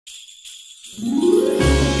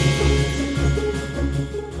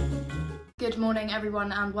Good morning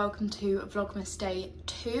everyone and welcome to Vlogmas Day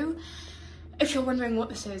 2. If you're wondering what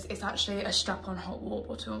this is, it's actually a strap-on hot water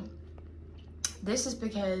bottle. This is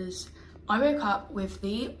because I woke up with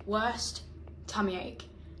the worst tummy ache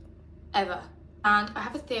ever and I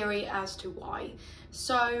have a theory as to why.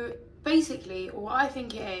 So basically what I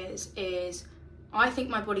think it is I think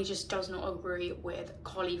my body just does not agree with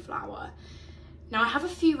cauliflower. Now I have a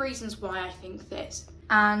few reasons why I think this,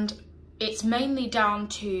 and it's mainly down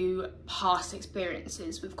to past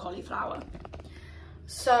experiences with cauliflower.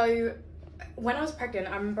 So when I was pregnant,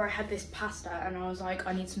 I remember I had this pasta and I was like,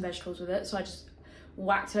 I need some vegetables with it. So I just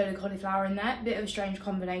whacked a load of cauliflower in there. Bit of a strange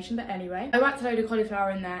combination, but anyway. I whacked a load of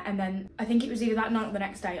cauliflower in there and then I think it was either that night or the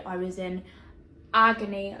next day, I was in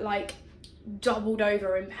agony, like doubled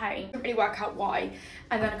over in pain. I couldn't really work out why.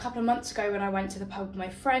 And then a couple of months ago when I went to the pub with my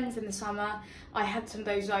friends in the summer, I had some of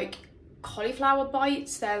those like cauliflower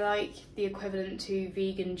bites. They're like the equivalent to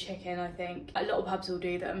vegan chicken, I think. A lot of pubs will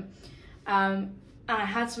do them. And I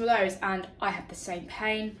had some of those and I had the same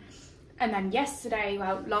pain. And then yesterday,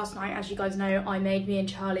 well, last night, as you guys know, I made me and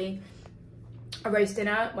Charlie a roast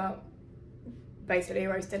dinner. Well, basically a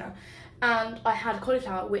roast dinner. And I had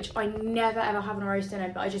cauliflower, which I never ever have on a roast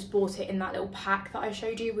dinner, but I just bought it in that little pack that I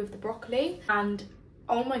showed you with the broccoli. And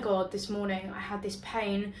oh my God, this morning I had this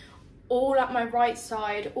pain all up my right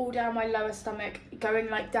side, all down my lower stomach,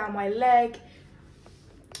 going like down my leg.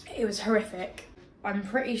 It was horrific. I'm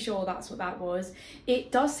pretty sure that's what that was.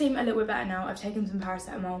 It does seem a little bit better now. I've taken some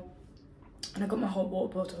paracetamol and I got my hot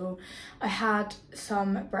water bottle. I had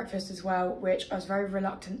some breakfast as well, which I was very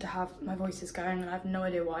reluctant to have. My voice is going and I have no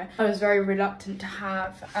idea why. I was very reluctant to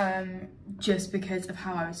have just because of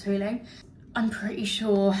how I was feeling. I'm pretty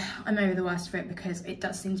sure I'm over the worst of it because it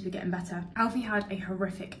does seem to be getting better. Alfie had a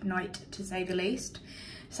horrific night, to say the least.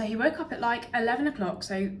 So he woke up at like 11 o'clock.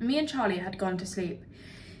 So me and Charlie had gone to sleep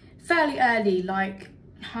fairly early, like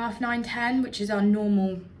 9:30, 10, which is our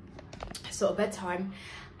normal sort of bedtime.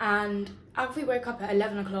 And Alfie woke up at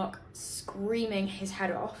 11 o'clock screaming his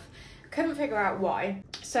head off. Couldn't figure out why.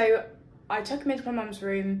 So I took him into my mum's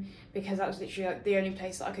room because that was literally like the only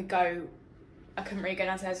place that I could go. I couldn't really go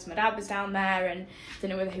downstairs because my dad was down there and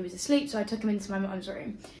didn't know whether he was asleep, so I took him into my mum's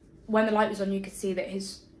room. When the light was on, you could see that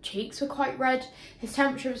his cheeks were quite red. His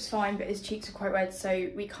temperature was fine, but his cheeks were quite red, so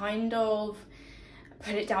we kind of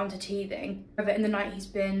put it down to teething. But in the night he's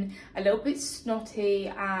been a little bit snotty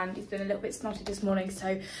and he's been a little bit snotty this morning,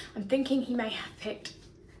 so I'm thinking he may have picked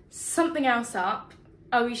something else up.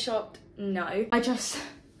 Are we shocked? No. I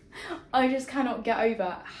just cannot get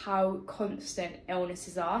over how constant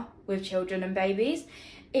illnesses are with children and babies.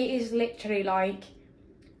 It is literally like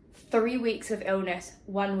 3 weeks of illness,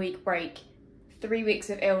 1 week break. 3 weeks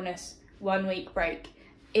of illness, 1 week break.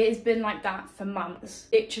 It has been like that for months,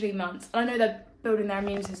 literally months. I know they're building their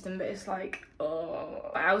immune system, but it's like, oh,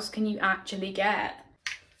 what else can you actually get?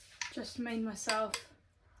 Just made myself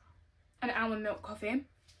an almond milk coffee.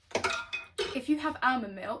 If you have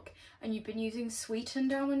almond milk and you've been using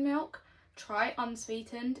sweetened almond milk, try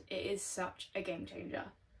unsweetened. It is such a game changer.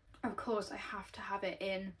 Of course, I have to have it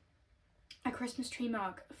in a Christmas tree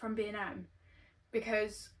mug from B&M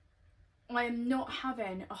because I am not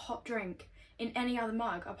having a hot drink in any other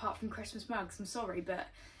mug apart from Christmas mugs. I'm sorry, but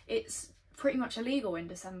it's pretty much illegal in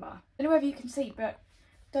December. I don't know whether you can see, but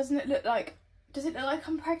does it look like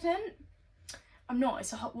I'm pregnant? I'm not,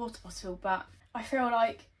 it's a hot water bottle, but I feel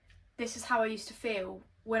like this is how I used to feel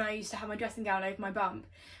when I used to have my dressing gown over my bump.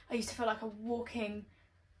 I used to feel like a walking,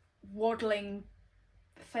 waddling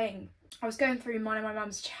thing. I was going through mine and my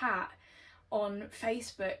mum's chat on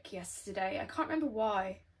Facebook yesterday. I can't remember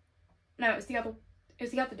why. No, it was the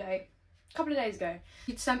other day, a couple of days ago.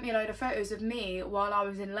 You'd sent me a load of photos of me while I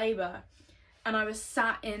was in labour and I was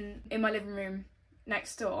sat in my living room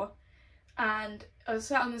next door and I was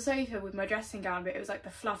sat on the sofa with my dressing gown, but it was like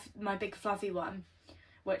my big fluffy one,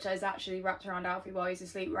 which is actually wrapped around Alfie while he's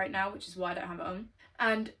asleep right now, which is why I don't have it on.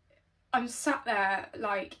 And I'm sat there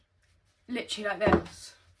like literally like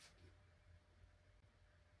this,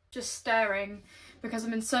 just staring because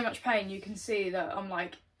I'm in so much pain. You can see that I'm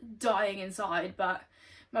like dying inside, but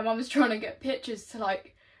my mum was trying to get pictures to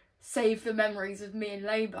like save the memories of me in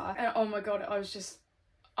labour. And oh my God, I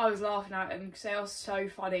was laughing at him because they are so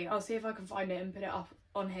funny. I'll see if I can find it and put it up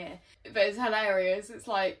on here. But it's hilarious. It's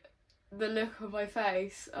like the look on my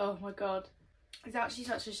face, oh my God. It's actually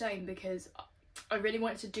such a shame because I really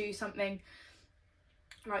wanted to do something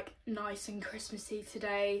like nice and Christmassy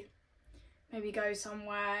today. Maybe go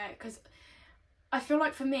somewhere, because I feel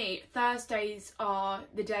like for me, Thursdays are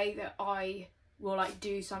the day that I will like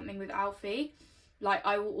do something with Alfie. Like,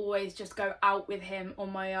 I will always just go out with him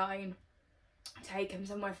on my own, take him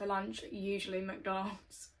somewhere for lunch, usually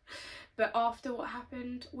McDonald's. But after what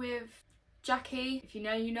happened with Jackie, if you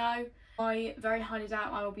know, you know, I very highly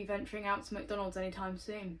doubt I will be venturing out to McDonald's anytime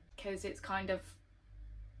soon, because it's kind of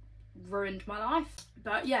ruined my life.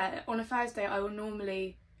 But yeah, on a Thursday I will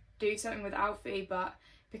normally do something with Alfie, but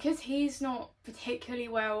because he's not particularly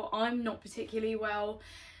well, I'm not particularly well.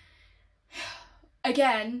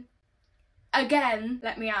 Again,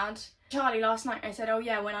 let me add, Charlie last night, I said, oh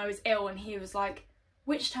yeah, when I was ill, and he was like,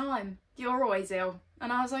 which time? You're always ill.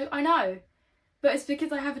 And I was like, I know, but it's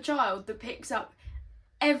because I have a child that picks up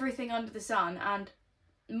everything under the sun and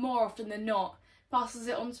more often than not passes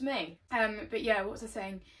it on to me. But yeah, what was I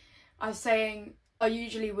saying? I was saying I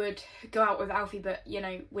usually would go out with Alfie, but you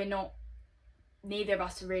know, neither of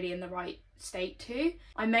us are really in the right state to.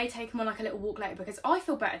 I may take him on like a little walk later, because I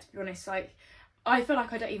feel better, to be honest. Like, I feel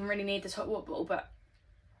like I don't even really need this hot water bottle, but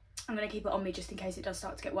I'm gonna keep it on me just in case it does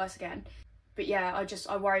start to get worse again. But yeah,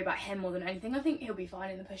 I worry about him more than anything. I think he'll be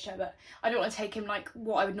fine in the pushchair, but I don't want to take him like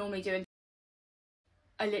what I would normally do.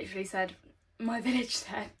 I literally said, my village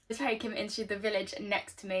said, take him into the village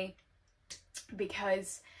next to me,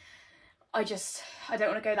 because I don't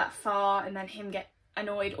want to go that far and then him get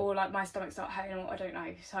annoyed or like my stomach start hurting, or I don't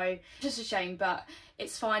know. So just a shame, but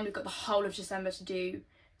it's fine. We've got the whole of December to do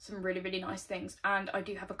some really, really nice things, and I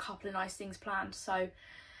do have a couple of nice things planned, so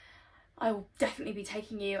I will definitely be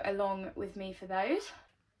taking you along with me for those.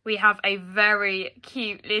 We have a very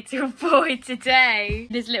cute little boy today.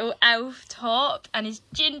 His little elf top and his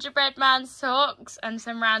gingerbread man socks and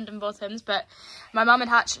some random bottoms. But my mum had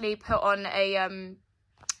actually put on a,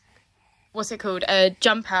 what's it called? A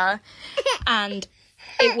jumper. And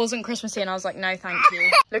it wasn't Christmassy, and I was like, no, thank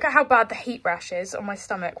you. Look at how bad the heat rash is on my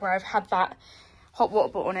stomach where I've had that hot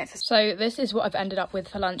water bottle on it. So this is what I've ended up with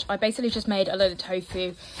for lunch. I basically just made a load of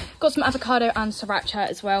tofu, got some avocado and sriracha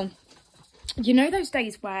as well. You know those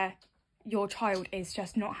days where your child is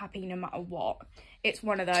just not happy no matter what? It's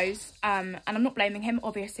one of those, and I'm not blaming him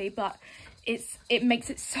obviously, but it makes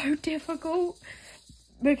it so difficult,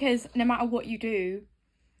 because no matter what you do,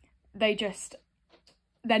 they're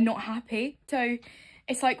not happy. So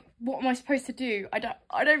it's like, what am I supposed to do? I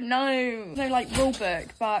don't know. No like rule book,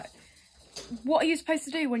 but what are you supposed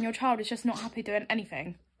to do when your child is just not happy doing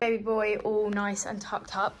anything? Baby boy all nice and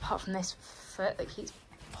tucked up, apart from this foot that keeps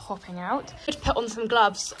popping out. I could put on some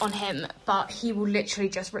gloves on him, but he will literally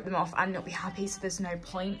just rip them off and not be happy, so there's no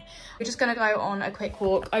point. We're just gonna go on a quick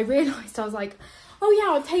walk. I realised, I was like, oh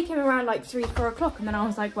yeah, I'll take him around like 3-4 o'clock, and then I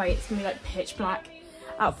was like, wait, it's gonna be like pitch black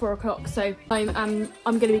at 4 o'clock, so I'm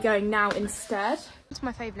gonna be going now instead. It's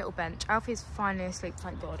my favourite little bench. Alfie's finally asleep,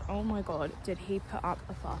 thank God. Oh my God, did he put up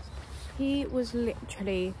a fuss. He was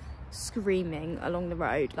literally screaming along the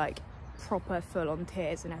road, like proper full-on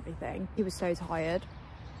tears and everything. He was so tired.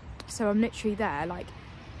 So I'm literally there, like,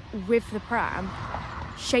 with the pram,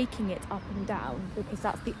 shaking it up and down, because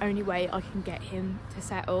that's the only way I can get him to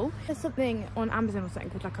settle. There's something on Amazon or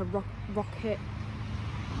something called like a rocket.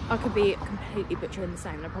 I could be completely butchering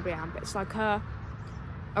the name, I probably am, but it's like a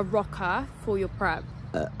rocker for your pram.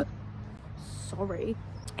 Sorry.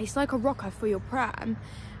 It's like a rocker for your pram.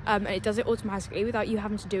 And it does it automatically without you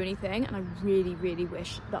having to do anything, and I really, really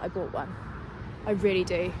wish that I bought one. I really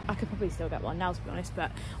do. I could probably still get one now, to be honest,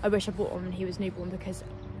 but I wish I bought one when he was newborn, because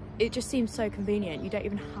it just seems so convenient. You don't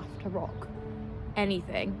even have to rock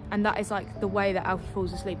anything, and that is like the way that Alfie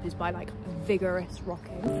falls asleep, is by like vigorous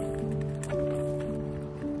rocking.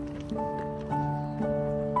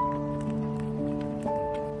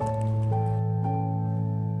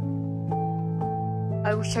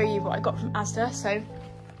 I will show you what I got from INSTA. So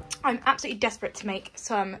I'm absolutely desperate to make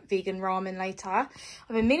some vegan ramen later. I've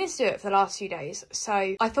been meaning to do it for the last few days,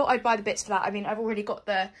 so I thought I'd buy the bits for that. I mean, I've already got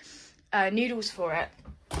the noodles for it,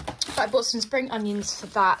 but I bought some spring onions for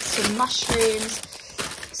that, some mushrooms,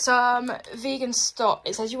 some vegan stock.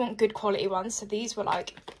 It says you want good quality ones, so these were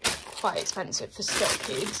like quite expensive for stock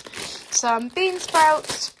foods. Some bean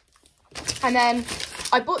sprouts, and then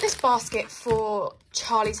I bought this basket for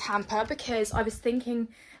Charlie's hamper, because I was thinking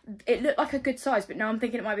it looked like a good size, but now I'm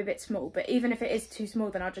thinking it might be a bit small. But even if it is too small,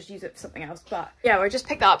 then I'll just use it for something else. But yeah, I just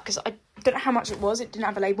picked that up because I don't know how much it was. It didn't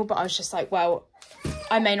have a label, but I was just like, well,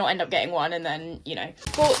 I may not end up getting one, and then, you know.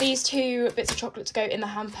 Bought these 2 bits of chocolate to go in the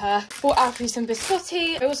hamper. Bought Alfie some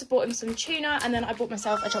biscotti. I also bought him some tuna, and then I bought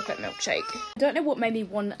myself a chocolate milkshake. I don't know what made me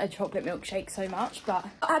want a chocolate milkshake so much, but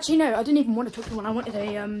actually no, I didn't even want a chocolate one. I wanted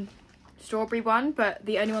a strawberry one, but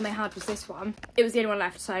the only one they had was this one. It was the only one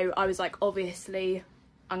left, so I was like, obviously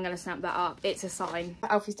I'm gonna snap that up. It's a sign.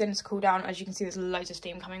 Alfie's dinner's cooled down. As you can see, there's loads of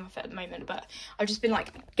steam coming off it at the moment, but I've just been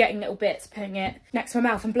like getting little bits, putting it next to my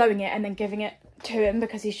mouth and blowing it and then giving it to him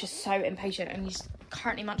because he's just so impatient, and he's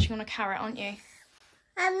currently munching on a carrot, aren't you?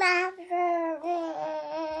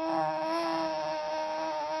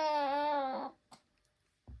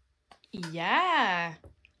 Yeah,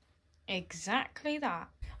 exactly that.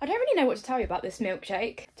 I don't really know what to tell you about this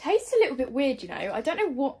milkshake. Tastes a little bit weird, you know. I don't know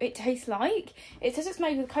what it tastes like. It says it's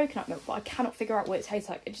made with coconut milk, but I cannot figure out what it tastes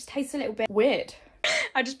like. It just tastes a little bit weird.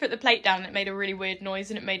 I just put the plate down and it made a really weird noise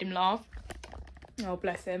and it made him laugh. Oh,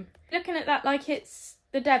 bless him. Looking at that like it's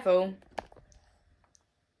the devil.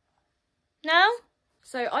 No?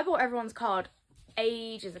 So I bought everyone's card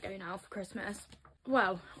ages ago now for Christmas.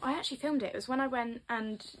 Well, I actually filmed it. It was when I went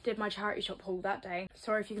and did my charity shop haul that day.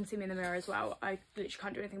 Sorry if you can see me in the mirror as well. I literally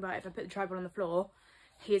can't do anything about it. If I put the tripod on the floor,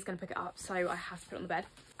 he is going to pick it up, so I have to put it on the bed.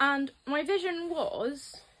 And my vision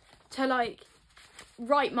was to, like,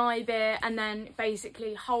 write my bit and then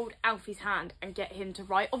basically hold Alfie's hand and get him to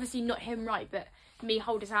write. Obviously not him write, but me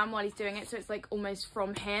hold his hand while he's doing it, so it's, like, almost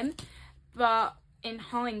from him. But in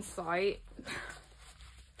hindsight,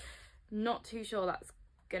 not too sure that's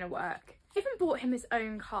going to work. I even bought him his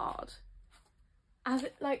own card. As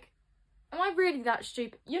it, like, am I really that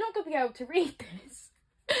stupid? You're not going to be able to read this.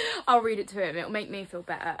 I'll read it to him. It'll make me feel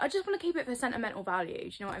better. I just want to keep it for sentimental value. Do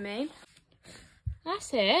you know what I mean? That's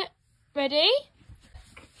it. Ready?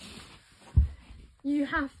 You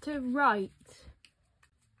have to write.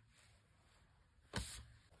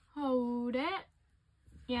 Hold it.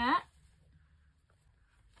 Yeah.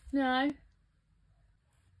 No.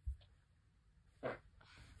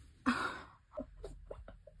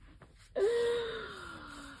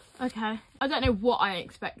 Okay, I don't know what I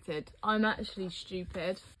expected. I'm actually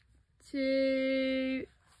stupid. It's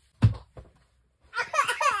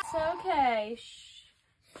okay. Shh.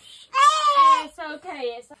 It's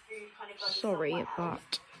okay. It's sorry,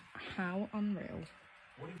 but how unreal.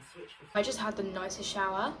 I just had the nicest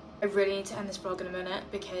shower. I really need to end this vlog in a minute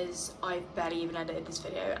because I've barely even edited this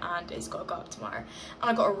video and it's got to go up tomorrow. And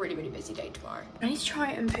I've got a really, really busy day tomorrow. I need to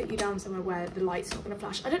try and put you down somewhere where the light's not going to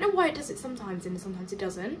flash. I don't know why it does it sometimes and sometimes it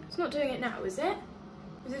doesn't. It's not doing it now, is it?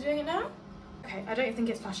 Is it doing it now? Okay, I don't think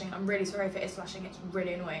it's flashing. I'm really sorry if it is flashing. It's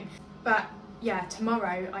really annoying. But yeah,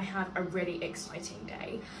 tomorrow I have a really exciting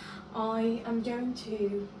day. I am going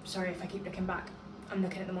to... Sorry if I keep looking back. I'm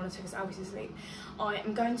looking at the monitor because Albie's asleep. I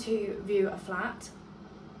am going to view a flat.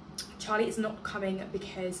 Charlie is not coming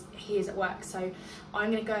because he is at work, so I'm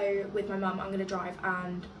going to go with my mum. I'm going to drive,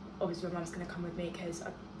 and obviously my mum's going to come with me because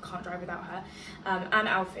I can't drive without her, and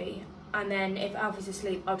Alfie. And then if Alfie's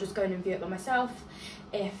asleep, I'll just go in and view it by myself.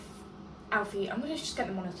 If Alfie... I'm going to just get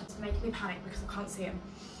the monitor. It's making me panic because I can't see him.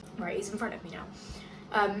 Right, he's in front of me now.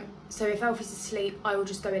 So if Alfie's asleep, I will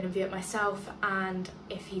just go in and view it myself, and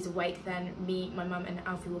if he's awake, then me, my mum and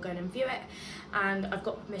Alfie will go in and view it. And I've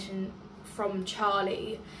got permission from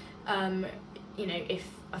Charlie, you know, if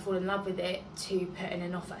I fall in love with it, to put in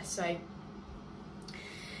an offer. So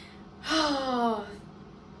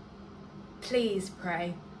please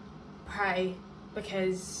pray,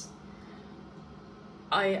 because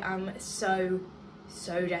I am so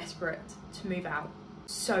desperate to move out.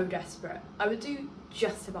 So desperate. I would do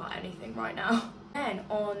just about anything right now. Then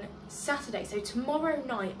on Saturday, so tomorrow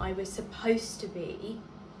night, I was supposed to be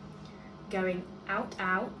going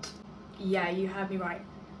out. Yeah, you heard me right.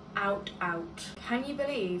 Out. Can you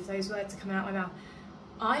believe those words are coming out of my mouth?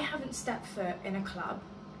 I haven't stepped foot in a club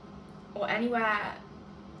or anywhere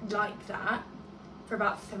like that for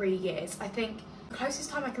about 3 years. I think the closest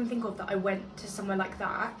time I can think of that I went to somewhere like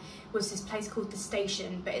that was this place called The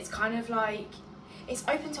Station, but it's kind of like, it's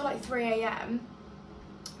open till like 3 AM,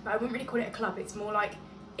 but I wouldn't really call it a club. It's more like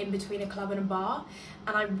in between a club and a bar.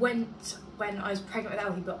 And I went when I was pregnant with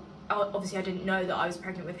Alfie, but obviously I didn't know that I was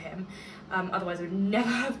pregnant with him. Otherwise I would never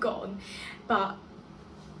have gone. But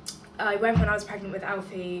I went when I was pregnant with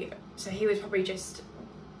Alfie, so he was probably just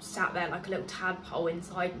sat there like a little tadpole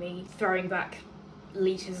inside me, throwing back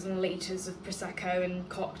litres and litres of Prosecco and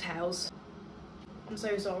cocktails. I'm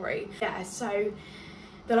so sorry. Yeah, so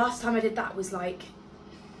the last time I did that was like,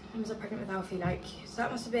 when was I pregnant with Alfie? Like, so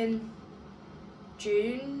that must have been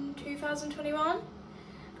June 2021.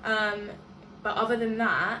 But other than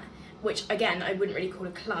that, which again, I wouldn't really call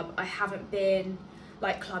a club, I haven't been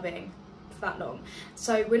like clubbing for that long.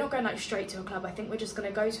 So we're not going like straight to a club. I think we're just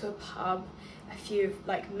gonna go to a pub,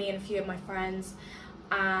 like me and a few of my friends,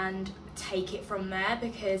 and take it from there,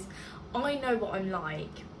 because I know what I'm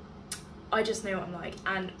like. I just know what I'm like,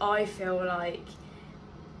 and I feel like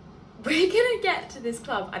we're gonna get to this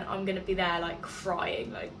club and I'm gonna be there like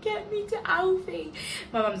crying, like, get me to Alfie.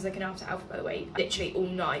 My mum's looking after Alfie, by the way, literally all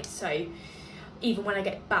night, so even when I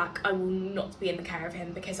get back I will not be in the care of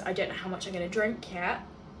him because I don't know how much I'm gonna drink yet.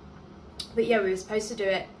 But yeah, we were supposed to do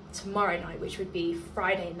it tomorrow night, which would be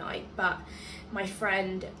Friday night, but my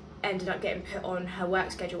friend ended up getting put on her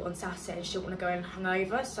work schedule on Saturday and she didn't want to go in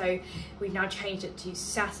hungover, so we've now changed it to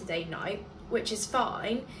Saturday night, which is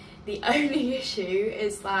fine. The only issue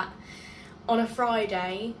is that on a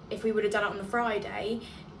Friday, if we would have done it on the Friday,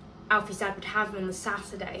 Alfie's dad would have him on the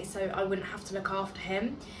Saturday, so I wouldn't have to look after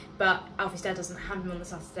him, but Alfie's dad doesn't have him on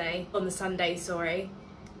the Sunday, sorry,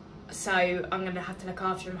 so I'm going to have to look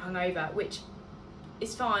after him hungover, which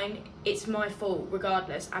is fine. It's my fault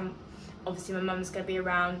regardless, and obviously my mum's going to be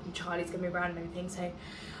around and Charlie's going to be around and everything, so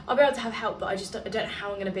I'll be able to have help, but I don't know how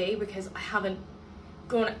I'm going to be because I haven't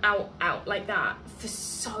gone out like that for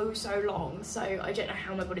so long, so I don't know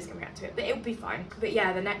how my body's going to react to it, but it'll be fine. But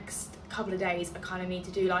yeah, the next couple of days I kind of need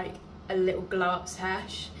to do like a little glow up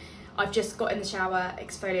sesh. I've just got in the shower,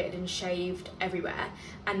 exfoliated and shaved everywhere,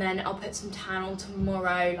 and then I'll put some tan on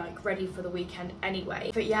tomorrow, like ready for the weekend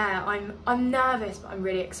anyway. But yeah, I'm nervous, but I'm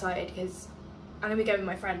really excited because I'm gonna be going with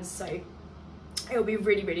my friends, so it'll be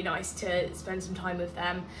really nice to spend some time with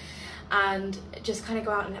them and just kind of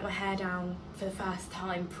go out and let my hair down for the first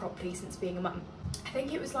time properly since being a mum. I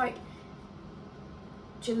think it was like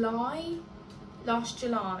last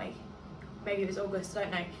July, maybe it was August, I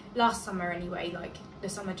don't know, last summer anyway, like the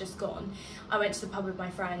summer just gone, I went to the pub with my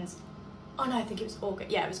friends. Oh no, I think it was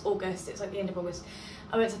August. Yeah, it was August, it was like the end of August.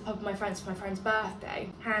 I went to the pub with my friends for my friend's birthday,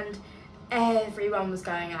 and everyone was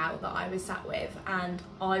going out that I was sat with and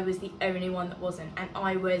I was the only one that wasn't, and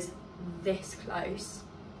I was this close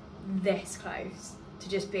to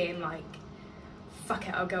just being like, fuck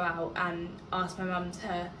it, I'll go out and ask my mum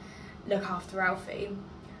to look after Alfie.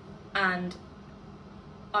 And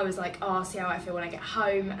I was like, oh, I'll see how I feel when I get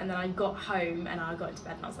home. And then I got home and I got into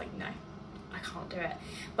bed and I was like, no, I can't do it.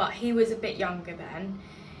 But he was a bit younger then.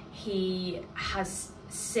 He has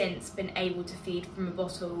since been able to feed from a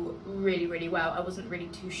bottle really well. I wasn't really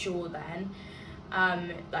too sure then.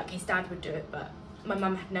 Like his dad would do it, but my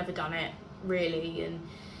mum had never done it really, and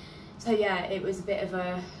so yeah, it was a bit of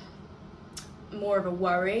a more of a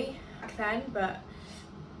worry back then. But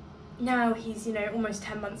now he's, you know, almost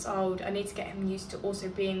 10 months old. I need to get him used to also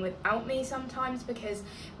being without me sometimes, because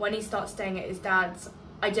when he starts staying at his dad's,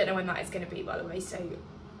 I don't know when that is going to be, by the way, so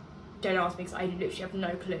don't ask me because I literally have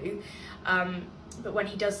no clue. But when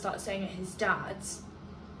he does start staying at his dad's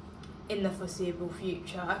in the foreseeable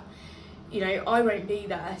future, you know, I won't be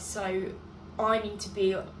there, so I need to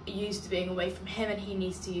be used to being away from him, and he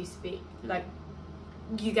needs to used to be, like,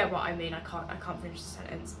 you get what I mean. I can't finish the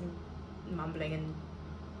sentence. I'm mumbling and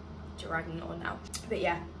dragging on now. But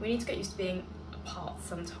yeah, we need to get used to being apart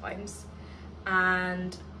sometimes,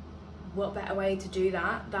 and what better way to do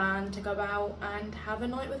that than to go out and have a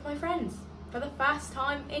night with my friends for the first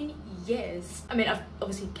time in years. I mean, I've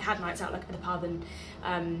obviously had nights out like at the pub and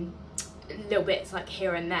little bits like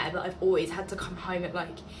here and there, but I've always had to come home at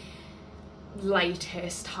like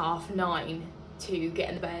latest 9:30 to get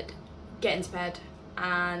into bed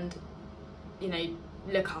and, you know,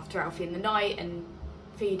 look after Alfie in the night and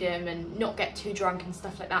feed him and not get too drunk and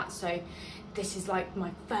stuff like that. So this is like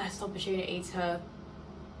my first opportunity to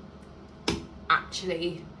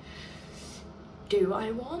actually do what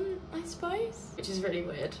I want, I suppose, which is really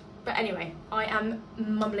weird. But anyway, I am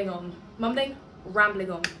rambling on.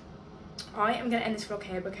 I am gonna end this vlog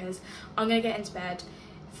here because I'm gonna get into bed,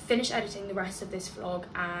 finish editing the rest of this vlog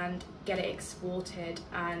and get it exported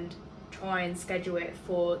and try and schedule it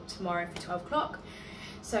for tomorrow for 12 o'clock.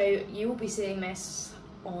 So you will be seeing this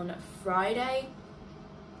on Friday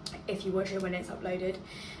if you watch it when it's uploaded.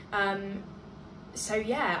 So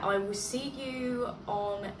yeah, I will see you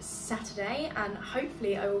on Saturday, and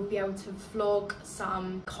hopefully I will be able to vlog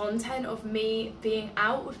some content of me being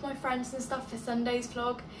out with my friends and stuff for Sunday's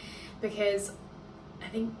vlog, because I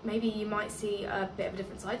think maybe you might see a bit of a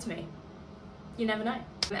different side to me. You never know.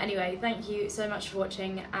 Anyway, thank you so much for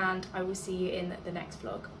watching, and I will see you in the next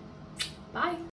vlog. Bye!